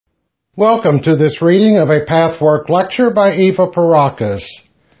Welcome to this reading of a Pathwork lecture by Eva Paracas.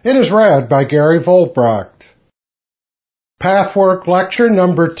 It is read by Gary Volbracht. Pathwork lecture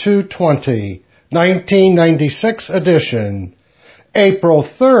number 220, 1996 edition, April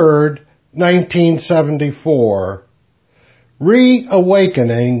 3rd, 1974.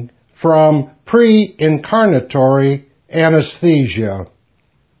 Reawakening from Pre-Incarnatory Anesthesia.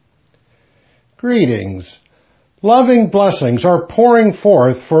 Greetings. Loving blessings are pouring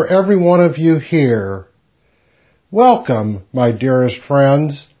forth for every one of you here. Welcome, my dearest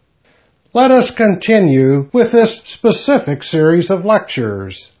friends. Let us continue with this specific series of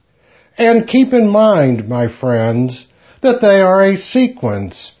lectures. And keep in mind, my friends, that they are a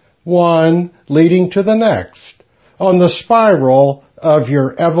sequence, one leading to the next, on the spiral of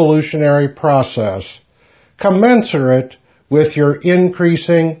your evolutionary process, commensurate with your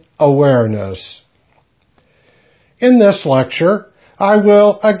increasing awareness. In this lecture, I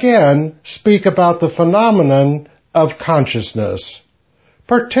will again speak about the phenomenon of consciousness,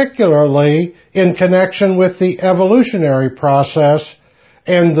 particularly in connection with the evolutionary process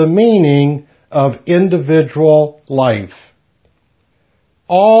and the meaning of individual life.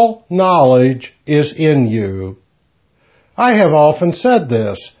 All knowledge is in you. I have often said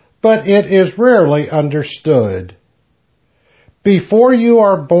this, but it is rarely understood. Before you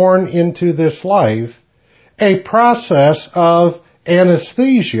are born into this life, a process of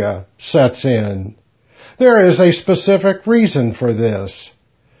anesthesia sets in. There is a specific reason for this.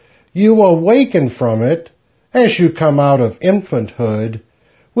 You awaken from it, as you come out of infanthood,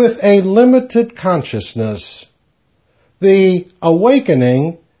 with a limited consciousness. The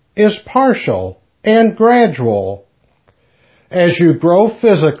awakening is partial and gradual. As you grow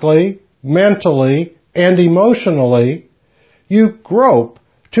physically, mentally, and emotionally, you grope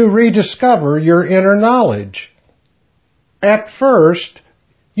to rediscover your inner knowledge. At first,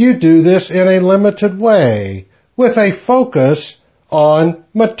 you do this in a limited way, with a focus on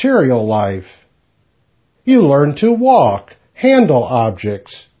material life. You learn to walk, handle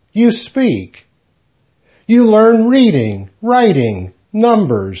objects, you speak. You learn reading, writing,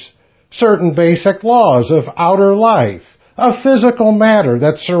 numbers, certain basic laws of outer life, of physical matter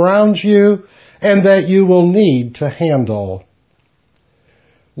that surrounds you and that you will need to handle.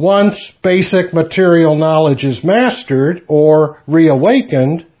 Once basic material knowledge is mastered or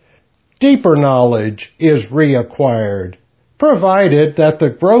reawakened, deeper knowledge is reacquired, provided that the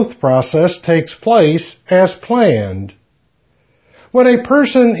growth process takes place as planned. When a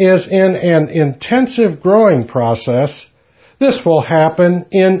person is in an intensive growing process, this will happen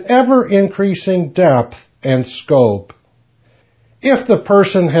in ever-increasing depth and scope. If the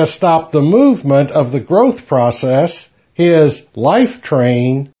person has stopped the movement of the growth process, his life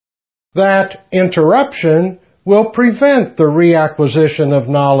train, that interruption will prevent the reacquisition of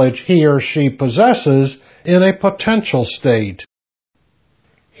knowledge he or she possesses in a potential state.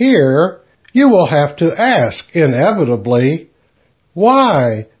 Here, you will have to ask, inevitably,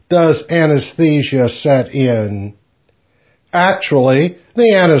 why does anesthesia set in? Actually,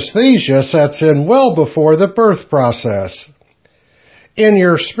 the anesthesia sets in well before the birth process. In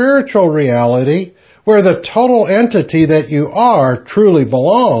your spiritual reality, where the total entity that you are truly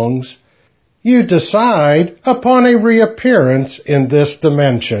belongs, you decide upon a reappearance in this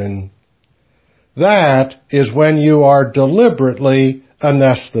dimension. That is when you are deliberately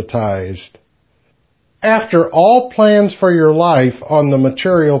anesthetized. After all plans for your life on the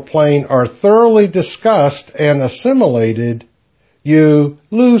material plane are thoroughly discussed and assimilated, you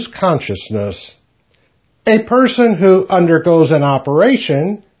lose consciousness. A person who undergoes an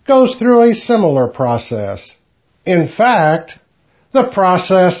operation goes through a similar process. In fact, the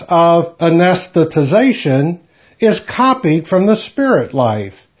process of anesthetization is copied from the spirit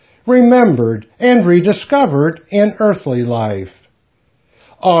life, remembered and rediscovered in earthly life.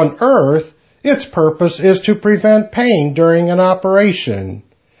 On earth, its purpose is to prevent pain during an operation.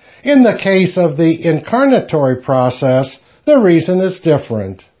 In the case of the incarnatory process, the reason is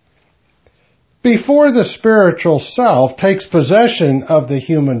different. Before the spiritual self takes possession of the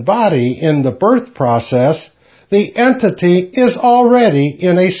human body in the birth process, the entity is already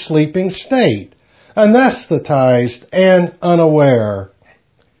in a sleeping state, anesthetized and unaware.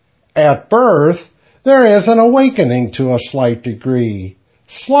 At birth, there is an awakening to a slight degree,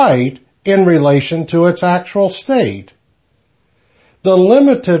 slight in relation to its actual state. The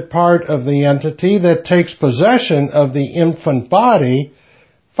limited part of the entity that takes possession of the infant body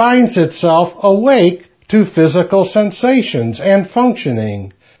finds itself awake to physical sensations and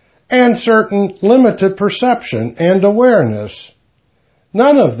functioning, and certain limited perception and awareness.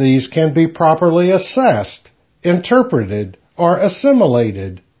 None of these can be properly assessed, interpreted, or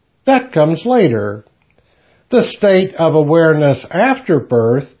assimilated. That comes later. The state of awareness after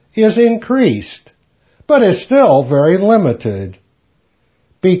birth is increased, but is still very limited.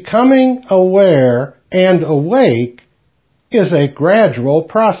 Becoming aware and awake is a gradual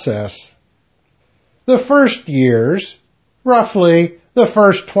process. The first years, roughly the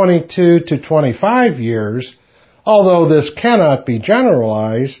first 22 to 25 years, although this cannot be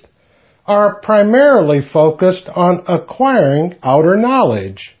generalized, are primarily focused on acquiring outer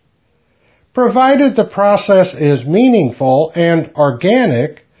knowledge. Provided the process is meaningful and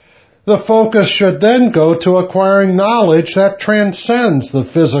organic, the focus should then go to acquiring knowledge that transcends the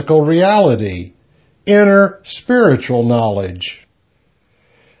physical reality, inner spiritual knowledge.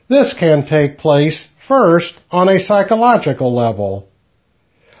 This can take place first on a psychological level.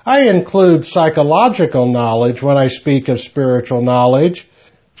 I include psychological knowledge when I speak of spiritual knowledge,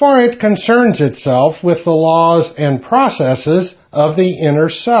 for it concerns itself with the laws and processes of the inner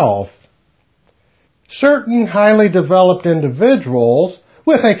self. Certain highly developed individuals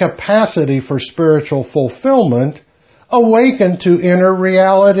with a capacity for spiritual fulfillment awaken to inner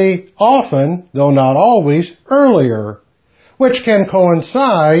reality often, though not always, earlier, which can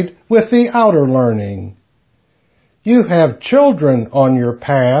coincide with the outer learning. You have children on your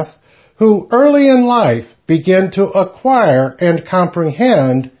path who early in life begin to acquire and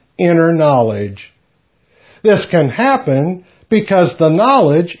comprehend inner knowledge. This can happen because the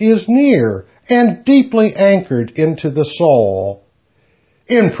knowledge is near and deeply anchored into the soul.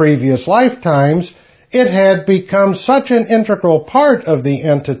 In previous lifetimes, it had become such an integral part of the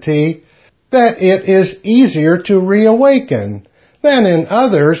entity that it is easier to reawaken than in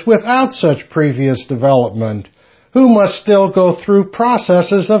others without such previous development, who must still go through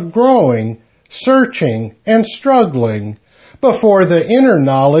processes of growing, searching, and struggling before the inner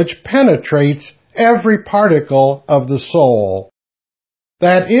knowledge penetrates every particle of the soul.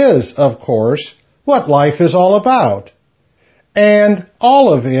 That is, of course, what life is all about. And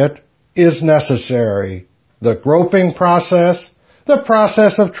all of it is necessary. The groping process, the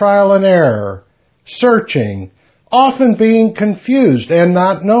process of trial and error, searching, often being confused and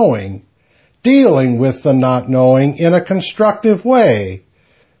not knowing, dealing with the not knowing in a constructive way,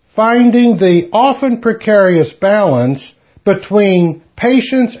 finding the often precarious balance between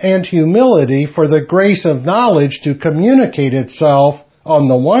patience and humility for the grace of knowledge to communicate itself on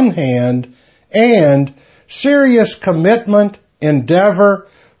the one hand, and serious commitment, endeavor,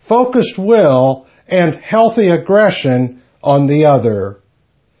 focused will, and healthy aggression on the other.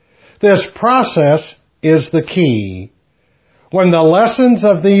 This process is the key. When the lessons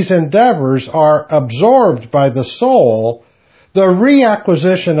of these endeavors are absorbed by the soul, the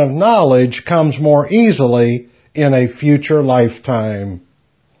reacquisition of knowledge comes more easily in a future lifetime.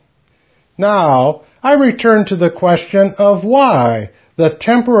 Now, I return to the question of why the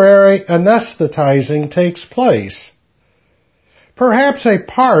temporary anesthetizing takes place. Perhaps a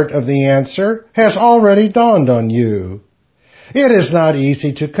part of the answer has already dawned on you. It is not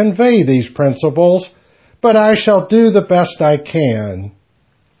easy to convey these principles, but I shall do the best I can.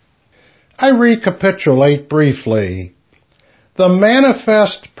 I recapitulate briefly. The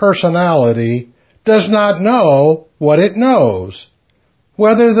manifest personality does not know what it knows.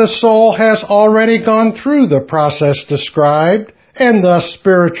 Whether the soul has already gone through the process described, and thus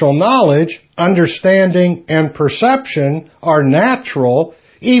spiritual knowledge, understanding, and perception are natural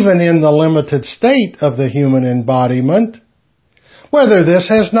even in the limited state of the human embodiment, whether this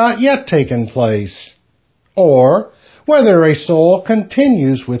has not yet taken place, or whether a soul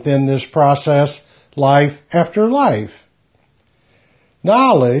continues within this process life after life.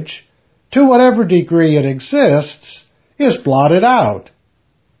 Knowledge, to whatever degree it exists, is blotted out.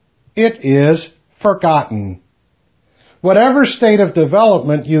 It is forgotten. Whatever state of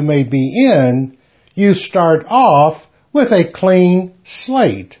development you may be in, you start off with a clean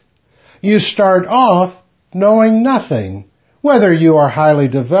slate. You start off knowing nothing, whether you are highly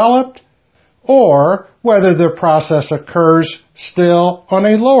developed or whether the process occurs still on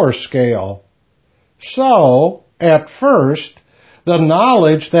a lower scale. So, at first, the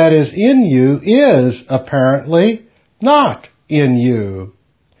knowledge that is in you is, apparently, not in you.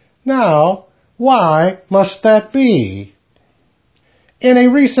 Now, why must that be? In a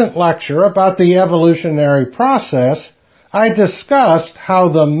recent lecture about the evolutionary process, I discussed how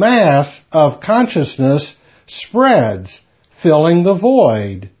the mass of consciousness spreads, filling the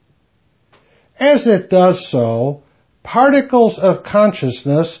void. As it does so, particles of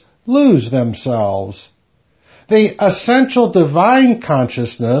consciousness lose themselves. The essential divine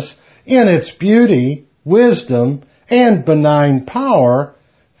consciousness, in its beauty, wisdom, and benign power,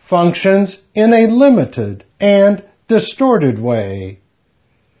 functions in a limited and distorted way.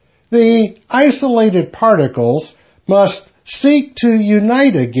 The isolated particles must seek to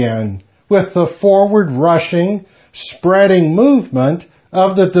unite again with the forward-rushing, spreading movement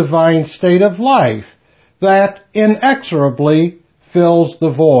of the divine state of life that inexorably fills the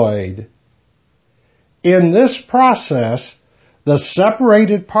void. In this process, the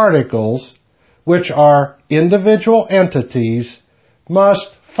separated particles, which are individual entities, must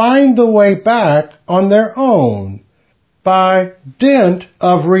find the way back on their own by dint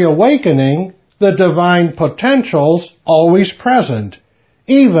of reawakening the divine potentials always present,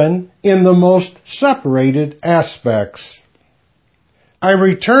 even in the most separated aspects. I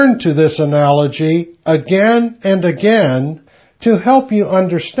return to this analogy again and again to help you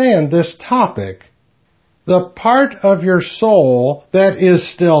understand this topic. The part of your soul that is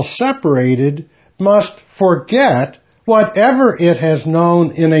still separated must forget whatever it has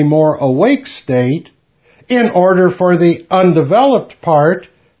known in a more awake state in order for the undeveloped part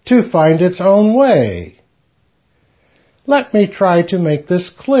to find its own way. Let me try to make this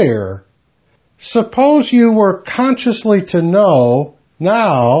clear. Suppose you were consciously to know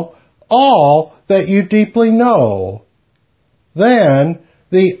now all that you deeply know. Then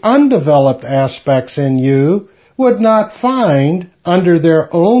the undeveloped aspects in you would not find, under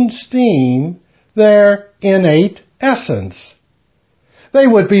their own steam, their innate essence. They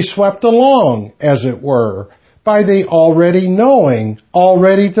would be swept along, as it were, by the already knowing,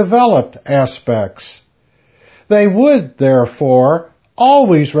 already developed aspects. They would, therefore,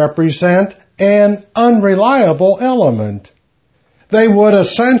 always represent an unreliable element. They would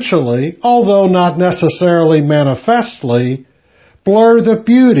essentially, although not necessarily manifestly, blur the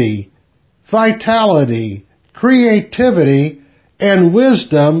beauty, vitality, creativity, and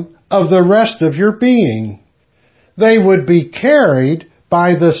wisdom of the rest of your being. They would be carried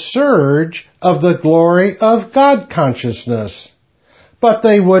by the surge of the glory of God consciousness, but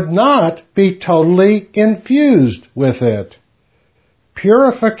they would not be totally infused with it.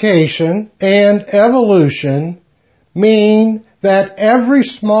 Purification and evolution mean that every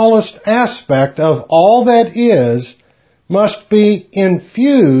smallest aspect of all that is must be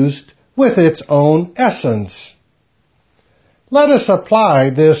infused with its own essence. Let us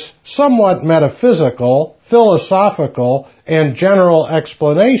apply this somewhat metaphysical, philosophical, and general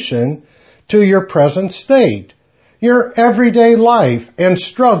explanation to your present state, your everyday life and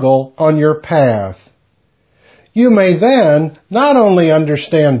struggle on your path. You may then not only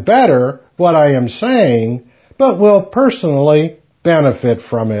understand better what I am saying, but will personally benefit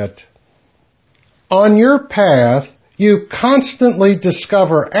from it. On your path, you constantly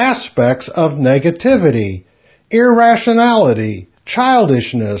discover aspects of negativity, irrationality,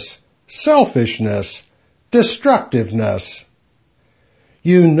 childishness, selfishness, destructiveness.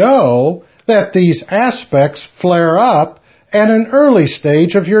 You know that these aspects flare up at an early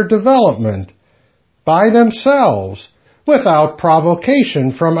stage of your development, by themselves, without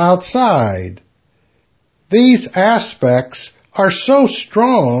provocation from outside. These aspects are so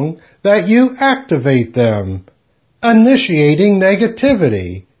strong that you activate them, initiating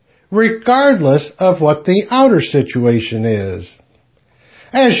negativity, regardless of what the outer situation is.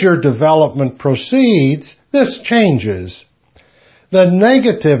 As your development proceeds, this changes. The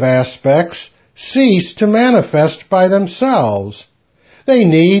negative aspects cease to manifest by themselves. They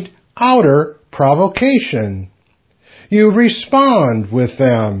need outer provocation. You respond with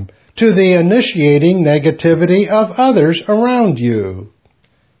them to the initiating negativity of others around you.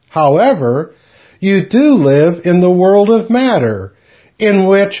 However, you do live in the world of matter, in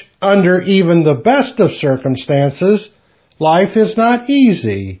which, under even the best of circumstances, life is not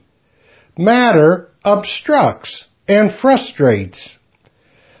easy. Matter obstructs and frustrates.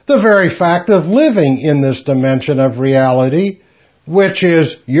 The very fact of living in this dimension of reality, which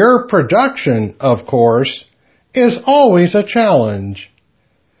is your production, of course, is always a challenge.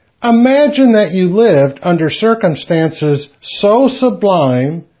 Imagine that you lived under circumstances so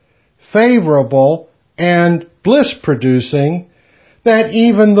sublime, favorable, and bliss-producing that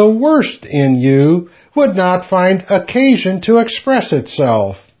even the worst in you would not find occasion to express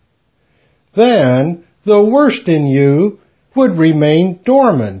itself. Then the worst in you would remain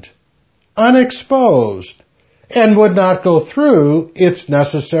dormant, unexposed, and would not go through its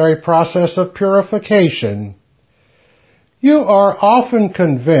necessary process of purification. You are often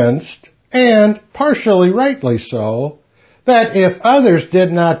convinced, and partially rightly so, that if others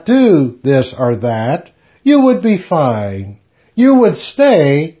did not do this or that, you would be fine. You would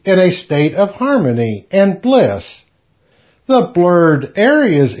stay in a state of harmony and bliss. The blurred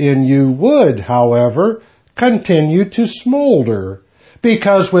areas in you would, however, continue to smolder,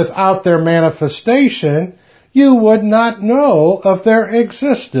 because without their manifestation, you would not know of their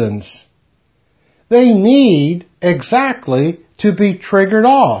existence. They need exactly to be triggered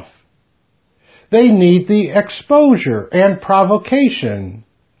off. They need the exposure and provocation.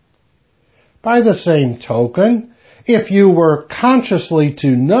 By the same token, if you were consciously to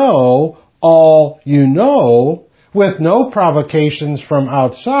know all you know, with no provocations from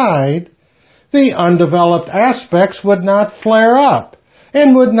outside, the undeveloped aspects would not flare up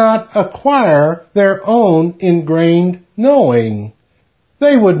and would not acquire their own ingrained knowing.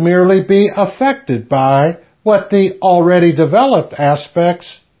 They would merely be affected by what the already developed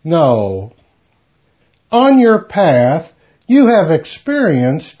aspects know. On your path, you have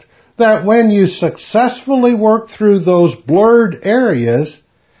experienced that when you successfully work through those blurred areas,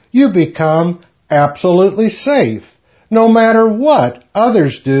 you become absolutely safe, no matter what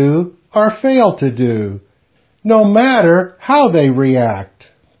others do or fail to do, no matter how they react.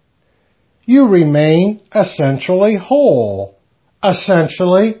 You remain essentially whole,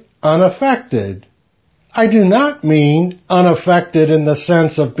 essentially unaffected. I do not mean unaffected in the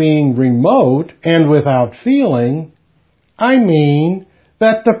sense of being remote and without feeling. I mean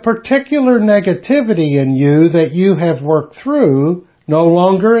that the particular negativity in you that you have worked through no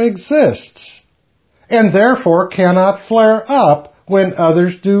longer exists, and therefore cannot flare up when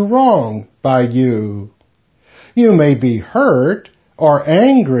others do wrong by you. You may be hurt or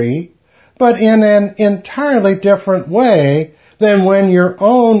angry, but in an entirely different way than when your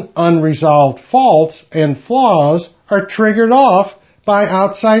own unresolved faults and flaws are triggered off by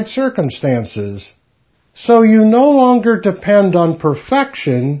outside circumstances. So you no longer depend on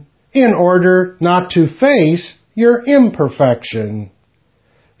perfection in order not to face your imperfection.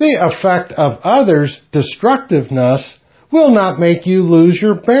 The effect of others' destructiveness will not make you lose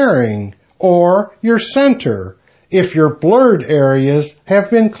your bearing or your center if your blurred areas have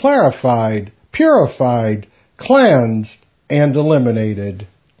been clarified, purified, cleansed, and eliminated.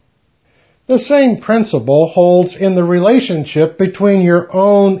 The same principle holds in the relationship between your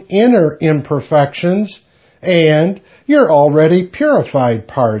own inner imperfections and your already purified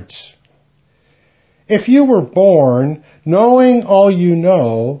parts. If you were born knowing all you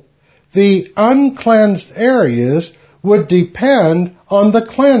know, the uncleansed areas would depend on the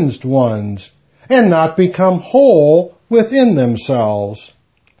cleansed ones and not become whole within themselves.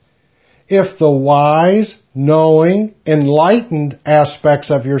 If the wise, knowing, enlightened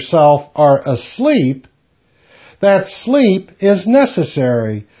aspects of yourself are asleep, that sleep is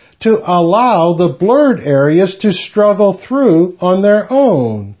necessary to allow the blurred areas to struggle through on their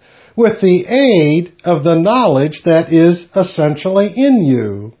own, with the aid of the knowledge that is essentially in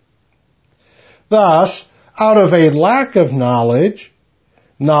you. Thus, out of a lack of knowledge,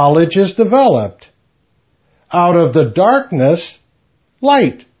 knowledge is developed. Out of the darkness,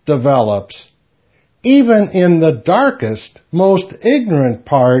 light develops. Even in the darkest, most ignorant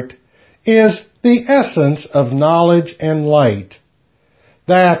part is the essence of knowledge and light.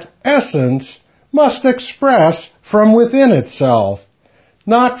 That essence must express from within itself,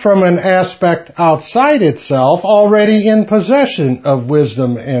 not from an aspect outside itself already in possession of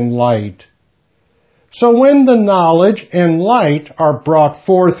wisdom and light. So when the knowledge and light are brought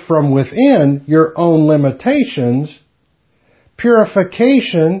forth from within your own limitations,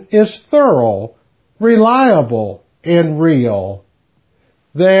 purification is thorough, reliable, and real.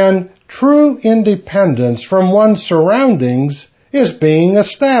 Then true independence from one's surroundings is being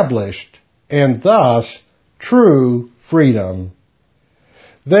established, and thus true freedom.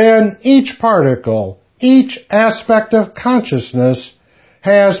 Then each particle, each aspect of consciousness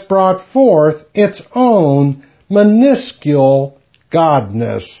has brought forth its own minuscule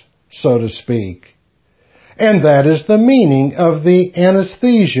godness, so to speak. And that is the meaning of the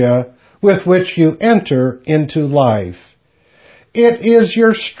anesthesia with which you enter into life. It is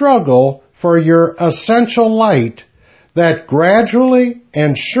your struggle for your essential light that gradually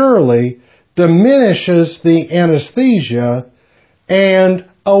and surely diminishes the anesthesia and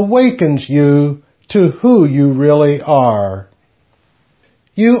awakens you to who you really are.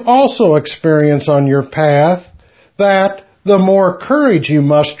 You also experience on your path that the more courage you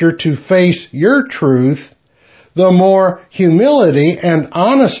muster to face your truth, the more humility and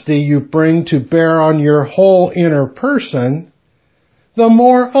honesty you bring to bear on your whole inner person, the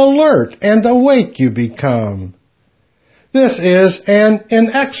more alert and awake you become. This is an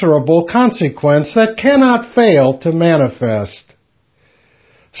inexorable consequence that cannot fail to manifest.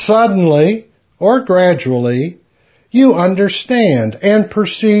 Suddenly or gradually, you understand and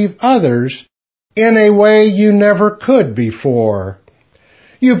perceive others in a way you never could before.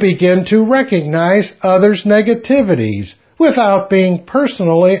 You begin to recognize others' negativities without being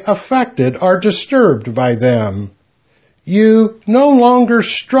personally affected or disturbed by them. You no longer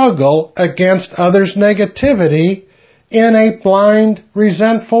struggle against others' negativity in a blind,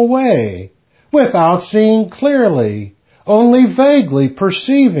 resentful way, without seeing clearly, only vaguely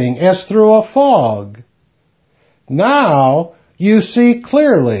perceiving as through a fog. Now you see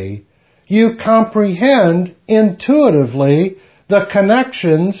clearly, you comprehend intuitively the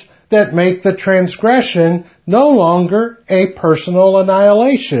connections that make the transgression no longer a personal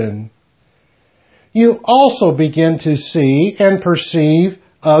annihilation. You also begin to see and perceive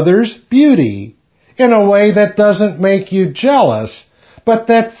others' beauty in a way that doesn't make you jealous, but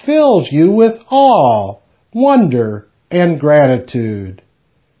that fills you with awe, wonder, and gratitude.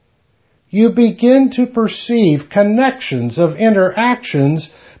 You begin to perceive connections of interactions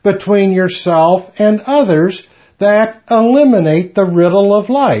between yourself and others that eliminate the riddle of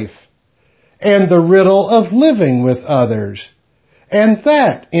life and the riddle of living with others. And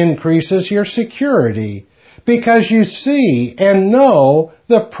that increases your security because you see and know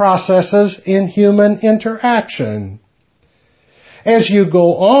the processes in human interaction. As you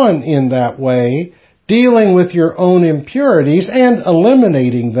go on in that way, dealing with your own impurities and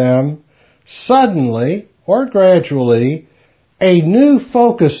eliminating them, suddenly or gradually, a new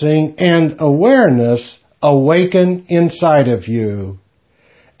focusing and awareness awaken inside of you.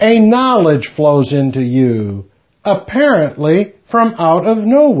 A knowledge flows into you, apparently from out of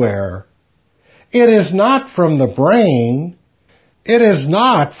nowhere. It is not from the brain. It is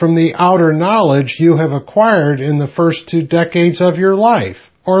not from the outer knowledge you have acquired in the first 2 decades of your life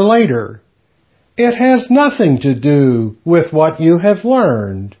or later. It has nothing to do with what you have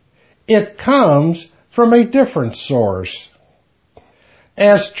learned. It comes from a different source.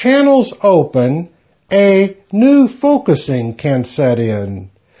 As channels open, a new focusing can set in.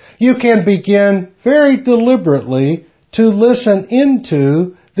 You can begin very deliberately to listen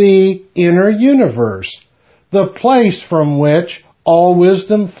into the inner universe, the place from which all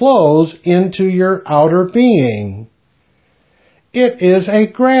wisdom flows into your outer being. It is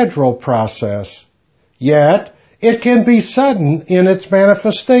a gradual process, yet it can be sudden in its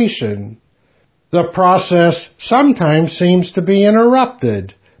manifestation. The process sometimes seems to be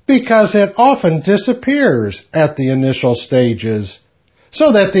interrupted because it often disappears at the initial stages,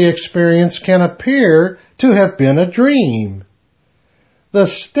 so that the experience can appear to have been a dream. The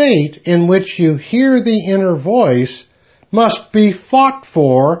state in which you hear the inner voice must be fought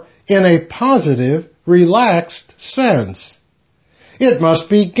for in a positive, relaxed sense. It must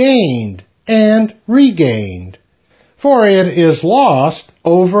be gained and regained, for it is lost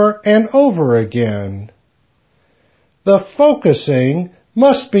over and over again. The focusing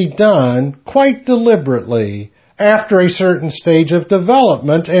must be done quite deliberately after a certain stage of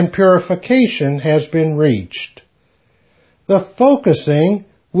development and purification has been reached. The focusing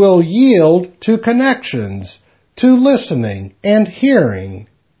will yield to connections, to listening and hearing.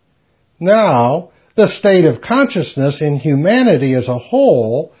 Now, the state of consciousness in humanity as a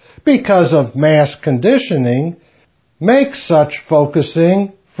whole, because of mass conditioning, makes such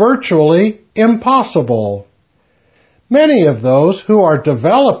focusing virtually impossible. Many of those who are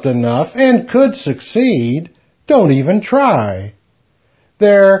developed enough and could succeed don't even try.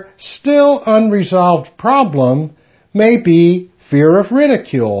 Their still unresolved problem may be fear of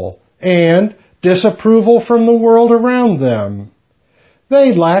ridicule and disapproval from the world around them.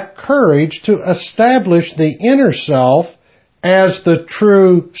 They lack courage to establish the inner self as the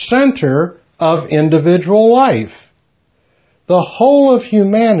true center of individual life. The whole of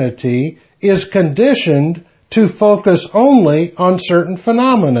humanity is conditioned to focus only on certain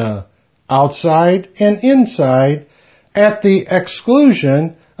phenomena, outside and inside, at the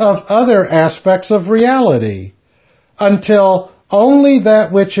exclusion of other aspects of reality, until only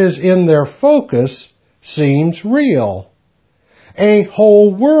that which is in their focus seems real. A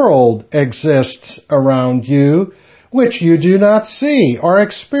whole world exists around you which you do not see or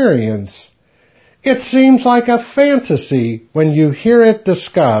experience. It seems like a fantasy when you hear it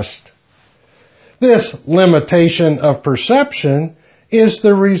discussed. This limitation of perception is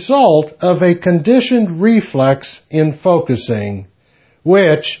the result of a conditioned reflex in focusing,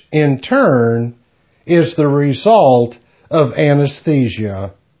 which, in turn, is the result of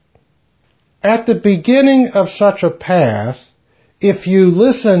anesthesia. At the beginning of such a path, if you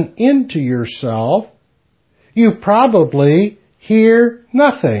listen into yourself, you probably hear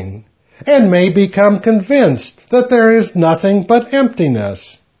nothing, and may become convinced that there is nothing but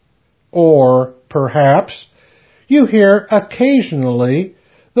emptiness. Or, perhaps, you hear occasionally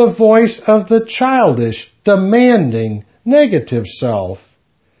the voice of the childish, demanding, negative self.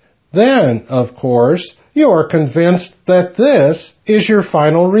 Then, of course, you are convinced that this is your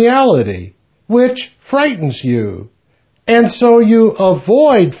final reality, which frightens you. And so you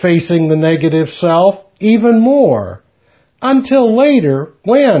avoid facing the negative self even more, until later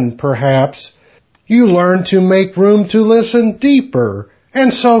when, perhaps, you learn to make room to listen deeper,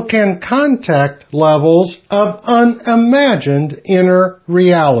 and so can contact levels of unimagined inner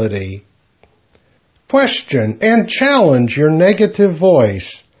reality. Question and challenge your negative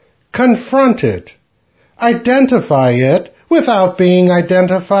voice. Confront it. Identify it without being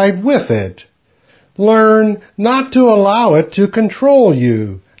identified with it. Learn not to allow it to control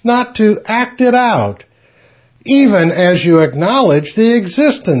you, not to act it out, even as you acknowledge the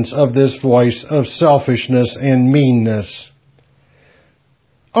existence of this voice of selfishness and meanness.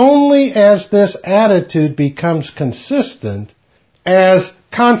 Only as this attitude becomes consistent, as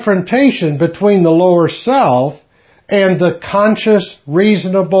confrontation between the lower self and the conscious,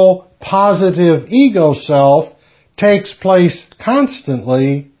 reasonable, positive ego self takes place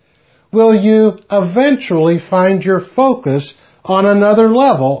constantly, will you eventually find your focus on another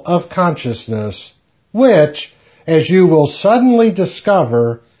level of consciousness, which, as you will suddenly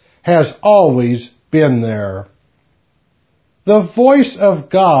discover, has always been there. The voice of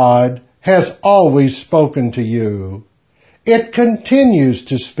God has always spoken to you. It continues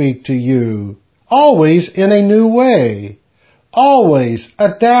to speak to you, always in a new way, always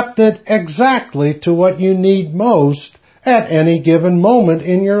adapted exactly to what you need most at any given moment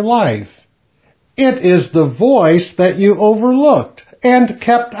in your life. It is the voice that you overlooked and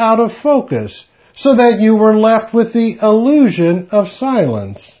kept out of focus, so that you were left with the illusion of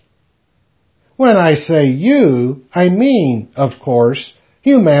silence. When I say you, I mean, of course,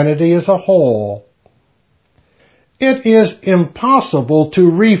 humanity as a whole. It is impossible to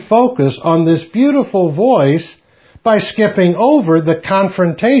refocus on this beautiful voice by skipping over the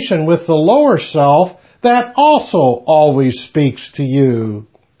confrontation with the lower self that also always speaks to you.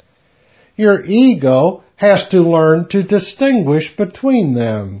 Your ego has to learn to distinguish between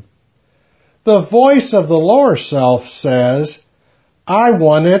them. The voice of the lower self says, I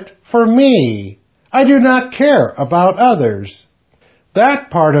want it for me. I do not care about others.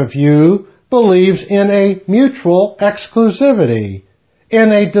 That part of you believes in a mutual exclusivity,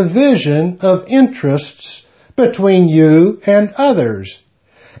 in a division of interests between you and others,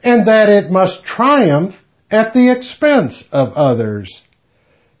 and that it must triumph at the expense of others.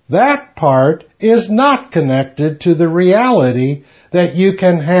 That part is not connected to the reality that you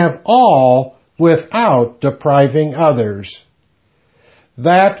can have all without depriving others.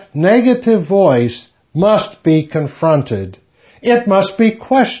 That negative voice must be confronted. It must be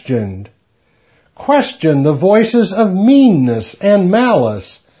questioned. Question the voices of meanness and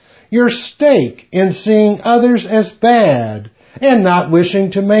malice, your stake in seeing others as bad and not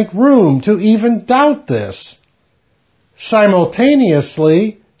wishing to make room to even doubt this.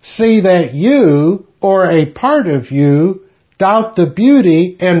 Simultaneously, see that you, or a part of you, doubt the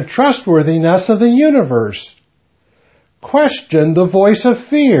beauty and trustworthiness of the universe. Question the voice of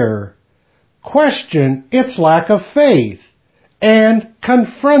fear. Question its lack of faith, and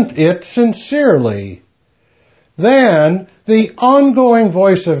confront it sincerely. Then the ongoing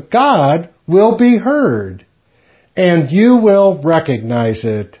voice of God will be heard, and you will recognize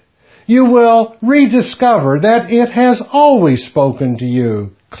it. You will rediscover that it has always spoken to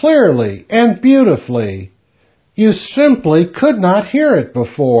you clearly and beautifully. You simply could not hear it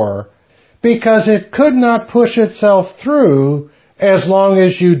before, because it could not push itself through as long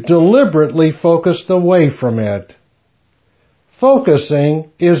as you deliberately focused away from it.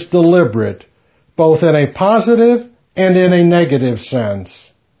 Focusing is deliberate, both in a positive and in a negative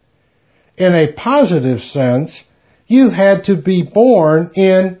sense. In a positive sense, you had to be born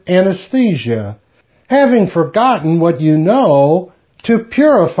in anesthesia, having forgotten what you know to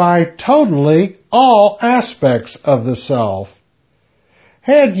purify totally all aspects of the self.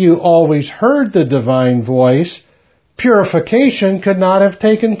 Had you always heard the divine voice, purification could not have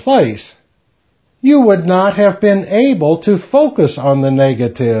taken place. You would not have been able to focus on the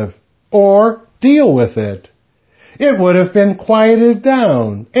negative or deal with it. It would have been quieted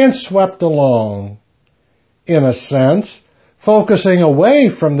down and swept along. In a sense, focusing away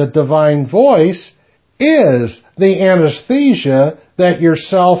from the divine voice is the anesthesia that your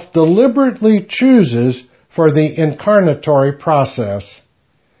self deliberately chooses for the incarnatory process.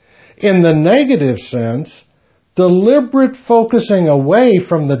 In the negative sense, deliberate focusing away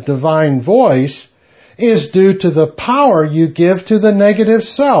from the divine voice is due to the power you give to the negative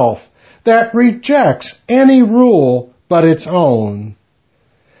self that rejects any rule but its own.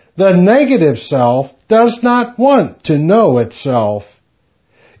 The negative self does not want to know itself.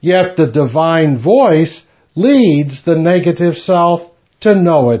 Yet the divine voice leads the negative self to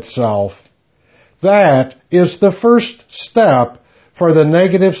know itself. That is the first step for the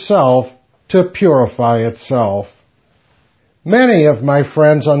negative self to purify itself. Many of my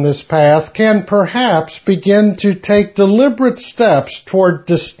friends on this path can perhaps begin to take deliberate steps toward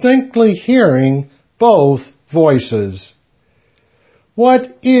distinctly hearing both voices.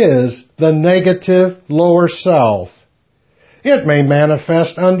 What is the negative lower self? It may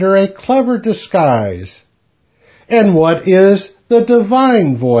manifest under a clever disguise. And what is the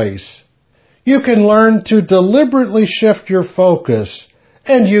divine voice? You can learn to deliberately shift your focus,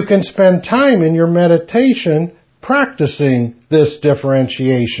 and you can spend time in your meditation practicing this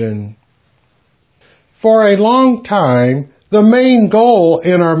differentiation. For a long time, the main goal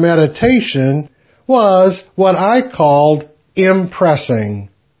in our meditation was what I called impressing.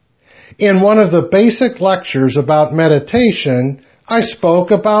 In one of the basic lectures about meditation, I spoke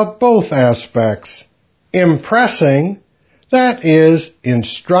about both aspects. Impressing, that is,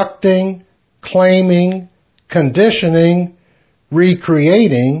 instructing, claiming, conditioning,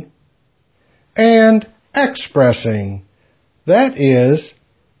 recreating, and expressing, that is,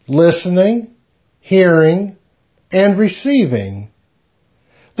 listening, hearing, and receiving.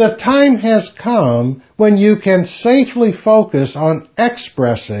 The time has come when you can safely focus on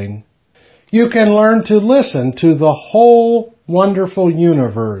expressing. You can learn to listen to the whole wonderful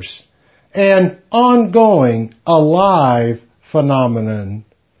universe, an ongoing, alive phenomenon.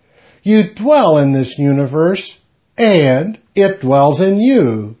 You dwell in this universe, and it dwells in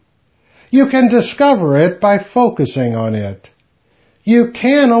you. You can discover it by focusing on it. You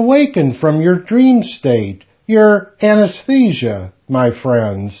can awaken from your dream state, your anesthesia, my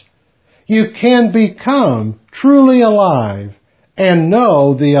friends. You can become truly alive and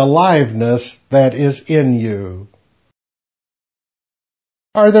know the aliveness that is in you.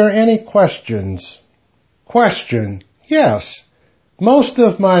 Are there any questions? Question: yes. Most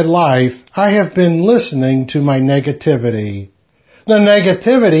of my life I have been listening to my negativity. The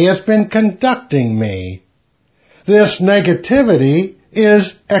negativity has been conducting me. This negativity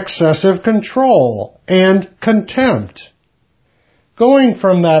is excessive control and contempt. Going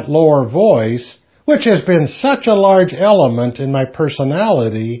from that lower voice, which has been such a large element in my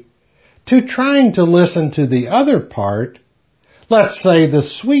personality, to trying to listen to the other part, let's say the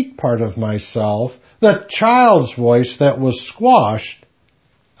sweet part of myself, the child's voice that was squashed,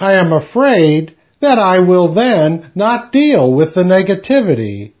 I am afraid that I will then not deal with the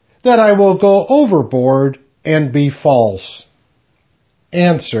negativity, that I will go overboard and be false.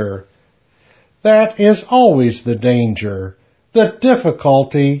 Answer: that is always the danger, the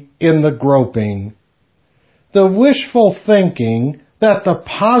difficulty in the groping. The wishful thinking that the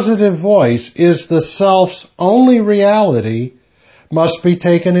positive voice is the self's only reality must be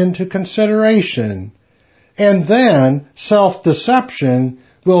taken into consideration, and then self-deception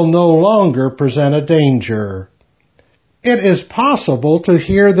will no longer present a danger. It is possible to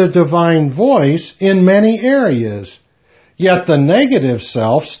hear the divine voice in many areas, yet the negative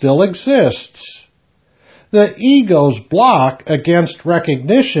self still exists. The ego's block against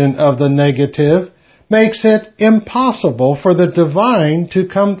recognition of the negative makes it impossible for the divine to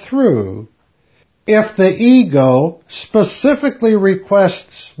come through. If the ego specifically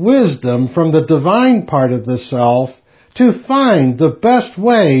requests wisdom from the divine part of the self to find the best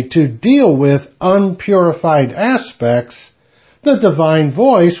way to deal with unpurified aspects, the divine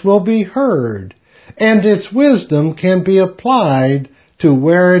voice will be heard, and its wisdom can be applied to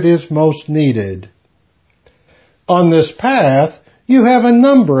where it is most needed. On this path, you have a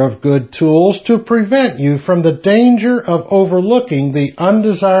number of good tools to prevent you from the danger of overlooking the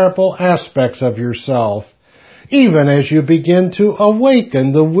undesirable aspects of yourself, even as you begin to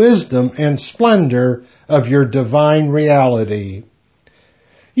awaken the wisdom and splendor of your divine reality.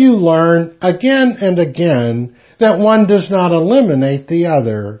 You learn again and again that one does not eliminate the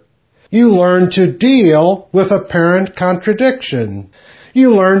other. You learn to deal with apparent contradiction.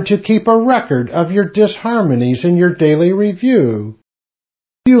 You learn to keep a record of your disharmonies in your daily review.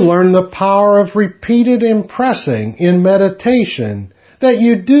 You learn the power of repeated impressing in meditation, that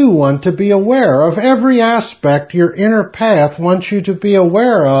you do want to be aware of every aspect your inner path wants you to be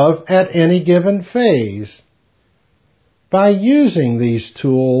aware of at any given phase. By using these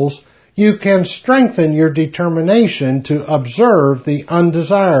tools, you can strengthen your determination to observe the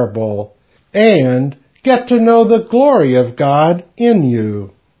undesirable and get to know the glory of God in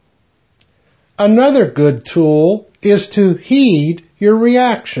you. Another good tool is to heed your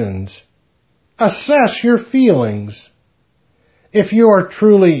reactions. Assess your feelings. If you are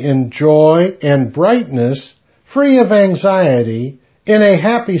truly in joy and brightness, free of anxiety, in a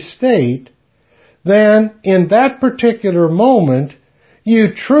happy state, then in that particular moment,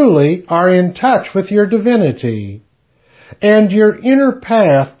 you truly are in touch with your divinity. And your inner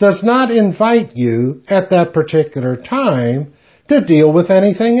path does not invite you at that particular time to deal with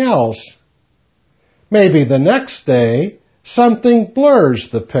anything else. Maybe the next day, something blurs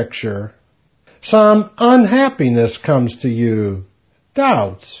the picture. Some unhappiness comes to you,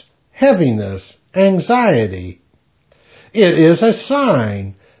 doubts, heaviness, anxiety. It is a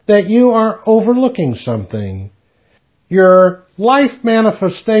sign that you are overlooking something. Your life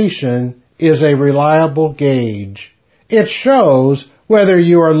manifestation is a reliable gauge. It shows whether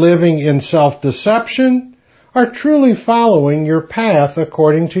you are living in self-deception or truly following your path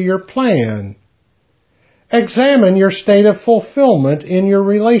according to your plan. Examine your state of fulfillment in your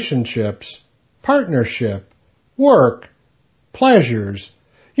relationships, partnership, work, pleasures,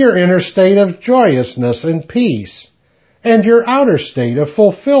 your inner state of joyousness and peace, and your outer state of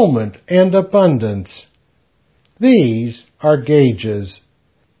fulfillment and abundance. These are gauges.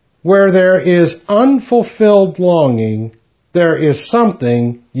 Where there is unfulfilled longing, there is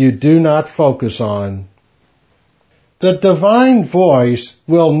something you do not focus on. The divine voice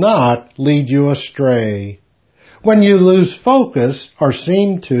will not lead you astray. When you lose focus or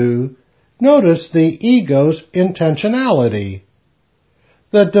seem to, notice the ego's intentionality.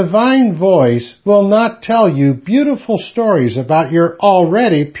 The divine voice will not tell you beautiful stories about your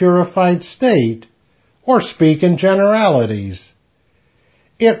already purified state or speak in generalities.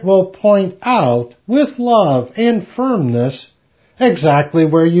 It will point out with love and firmness exactly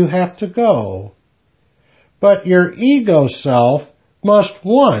where you have to go. But your ego self must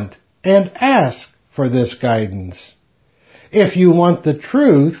want and ask for this guidance. If you want the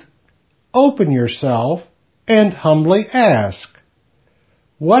truth, open yourself and humbly ask,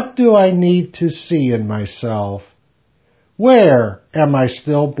 what do I need to see in myself? Where am I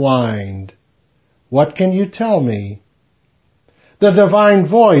still blind? What can you tell me? The divine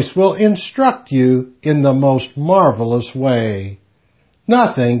voice will instruct you in the most marvelous way.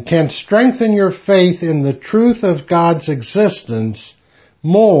 Nothing can strengthen your faith in the truth of God's existence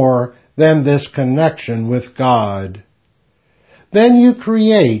more than this connection with God. Then you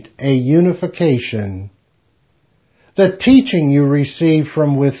create a unification. The teaching you receive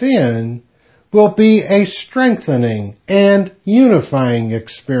from within will be a strengthening and unifying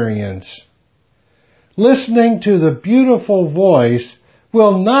experience. Listening to the beautiful voice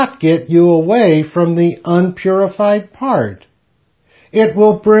will not get you away from the unpurified part. It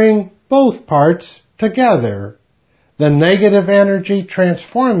will bring both parts together, the negative energy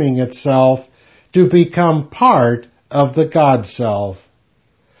transforming itself to become part of the God Self.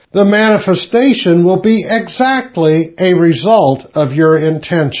 The manifestation will be exactly a result of your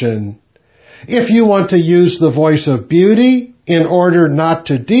intention. If you want to use the voice of beauty in order not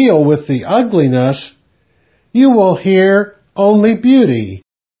to deal with the ugliness, you will hear only beauty.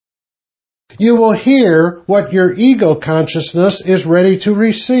 You will hear what your ego consciousness is ready to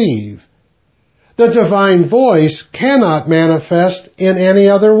receive. The divine voice cannot manifest in any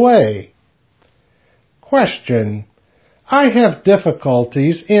other way. Question: I have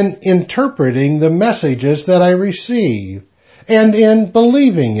difficulties in interpreting the messages that I receive and in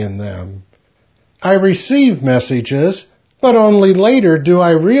believing in them. I receive messages, but only later do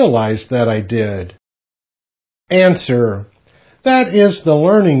I realize that I did. Answer: that is the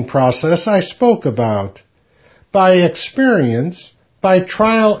learning process I spoke about. By experience, by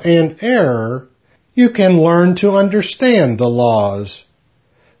trial and error, you can learn to understand the laws.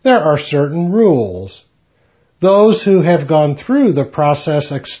 There are certain rules. Those who have gone through the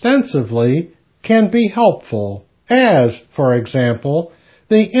process extensively can be helpful, as, for example,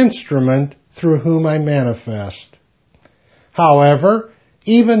 the instrument through whom I manifest. However,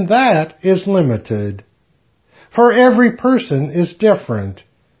 even that is limited. For every person is different,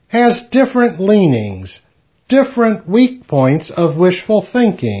 has different leanings, different weak points of wishful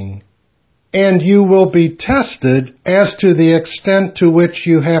thinking, and you will be tested as to the extent to which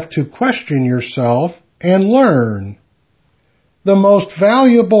you have to question yourself and learn. The most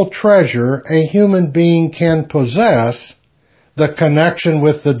valuable treasure a human being can possess, the connection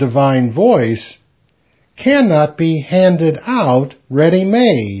with the divine voice, cannot be handed out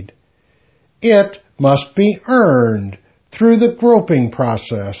ready-made. It must be earned through the groping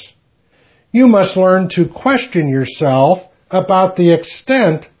process. You must learn to question yourself about the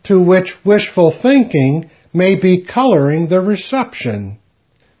extent to which wishful thinking may be coloring the reception.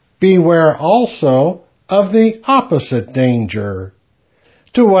 Beware also of the opposite danger.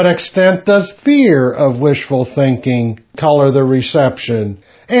 To what extent does fear of wishful thinking color the reception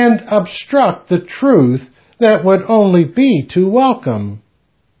and obstruct the truth that would only be too welcome.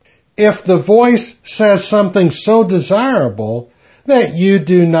 If the voice says something so desirable that you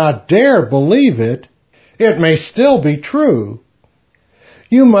do not dare believe it, it may still be true.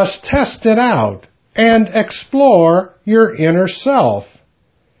 You must test it out and explore your inner self.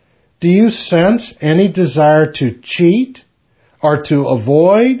 Do you sense any desire to cheat or to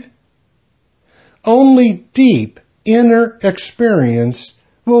avoid? Only deep inner experience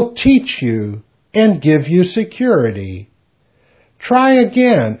will teach you and give you security. Try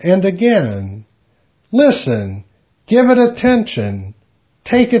again and again. Listen, give it attention,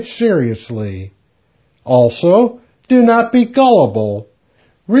 take it seriously. Also, do not be gullible.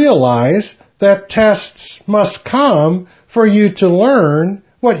 Realize that tests must come for you to learn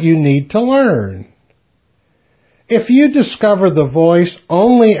what you need to learn. If you discover the voice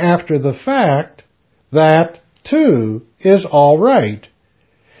only after the fact, that, too, is all right.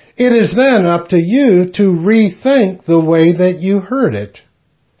 It is then up to you to rethink the way that you heard it.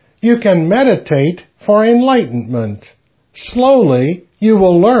 You can meditate for enlightenment. Slowly, you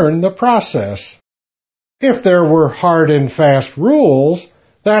will learn the process. If there were hard and fast rules,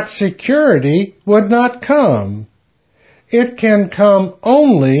 that security would not come. It can come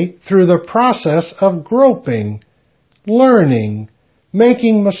only through the process of groping, learning,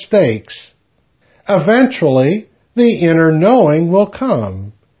 making mistakes. Eventually, the inner knowing will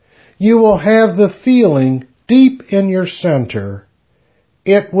come. You will have the feeling deep in your center.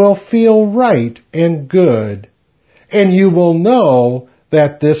 It will feel right and good, and you will know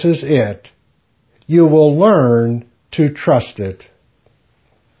that this is it. You will learn to trust it.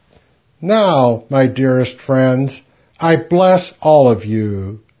 Now, my dearest friends, I bless all of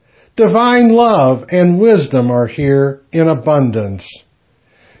you. Divine love and wisdom are here in abundance.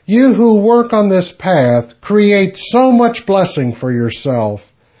 You who work on this path create so much blessing for yourself,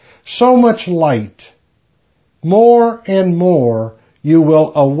 so much light. More and more you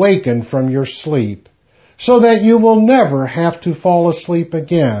will awaken from your sleep, so that you will never have to fall asleep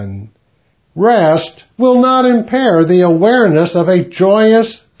again. Rest will not impair the awareness of a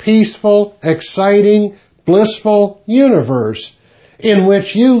joyous, peaceful, exciting, blissful universe in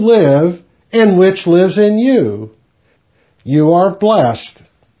which you live and which lives in you. You are blessed.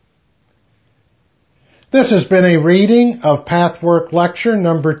 This has been a reading of Pathwork Lecture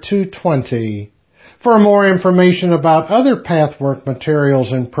number 220. For more information about other Pathwork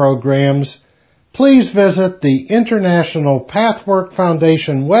materials and programs, please visit the International Pathwork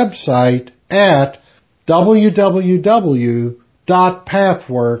Foundation website at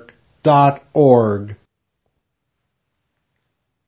www.pathwork.org.